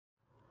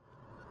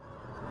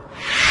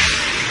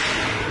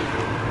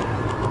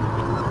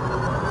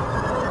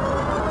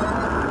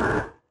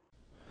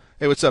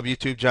Hey, what's up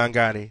YouTube? John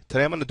Gotti.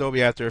 Today I'm on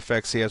Adobe After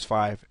Effects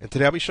CS5, and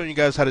today I'll be showing you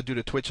guys how to do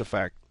the Twitch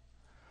effect.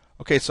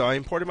 Okay, so I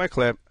imported my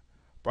clip,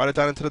 brought it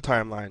down into the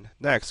timeline.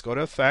 Next, go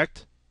to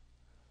Effect,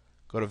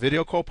 go to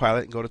Video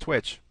Copilot, and go to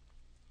Twitch.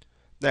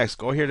 Next,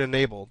 go here to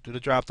Enable, do the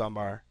drop down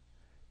bar.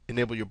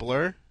 Enable your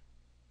blur,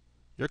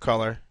 your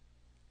color,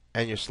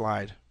 and your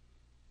slide.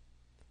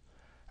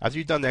 After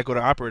you've done that, go to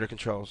Operator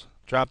Controls,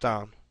 drop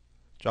down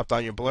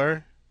your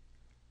blur,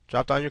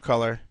 drop down your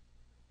color,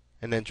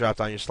 and then drop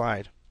down your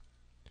slide.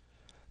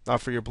 Now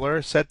for your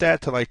blur, set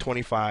that to like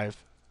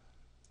 25.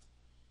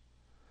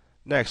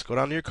 Next, go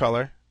down to your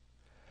color.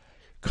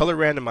 Color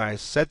randomize,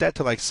 set that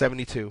to like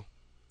 72.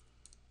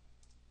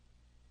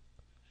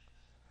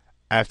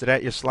 After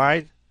that, your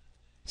slide,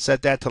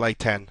 set that to like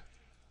 10.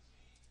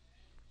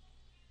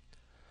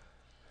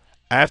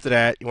 After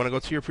that, you want to go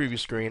to your preview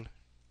screen,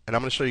 and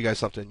I'm going to show you guys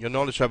something. You'll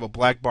notice you have a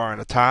black bar on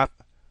the top,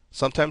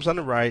 sometimes on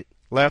the right,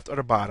 left, or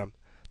the bottom.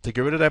 To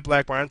get rid of that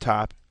black bar on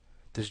top,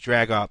 just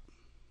drag up.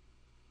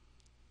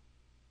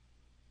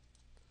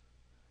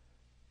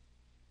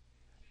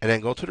 And then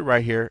go to the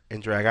right here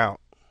and drag out.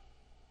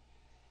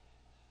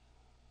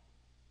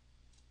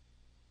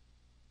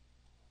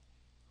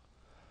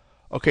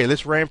 Okay,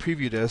 let's RAM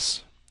preview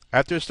this.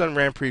 After it's done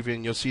RAM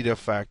previewing, you'll see the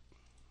effect.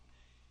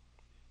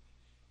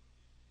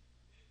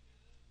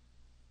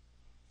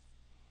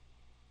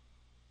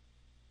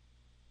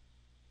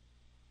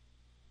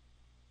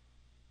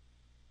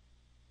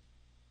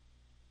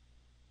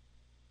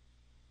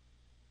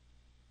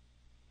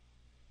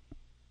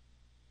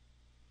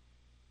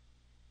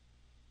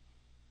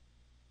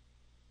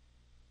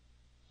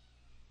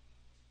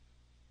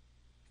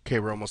 Okay,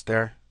 we're almost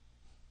there.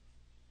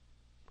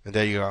 And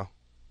there you go.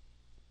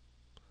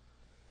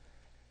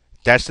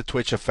 That's the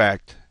Twitch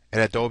effect in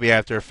Adobe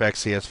After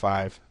Effects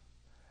CS5.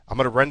 I'm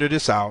going to render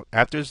this out.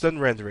 After it's done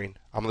rendering,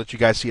 I'm going to let you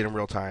guys see it in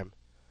real time.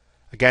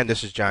 Again,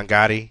 this is John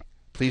Gotti.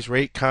 Please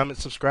rate, comment,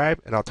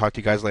 subscribe, and I'll talk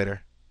to you guys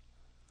later.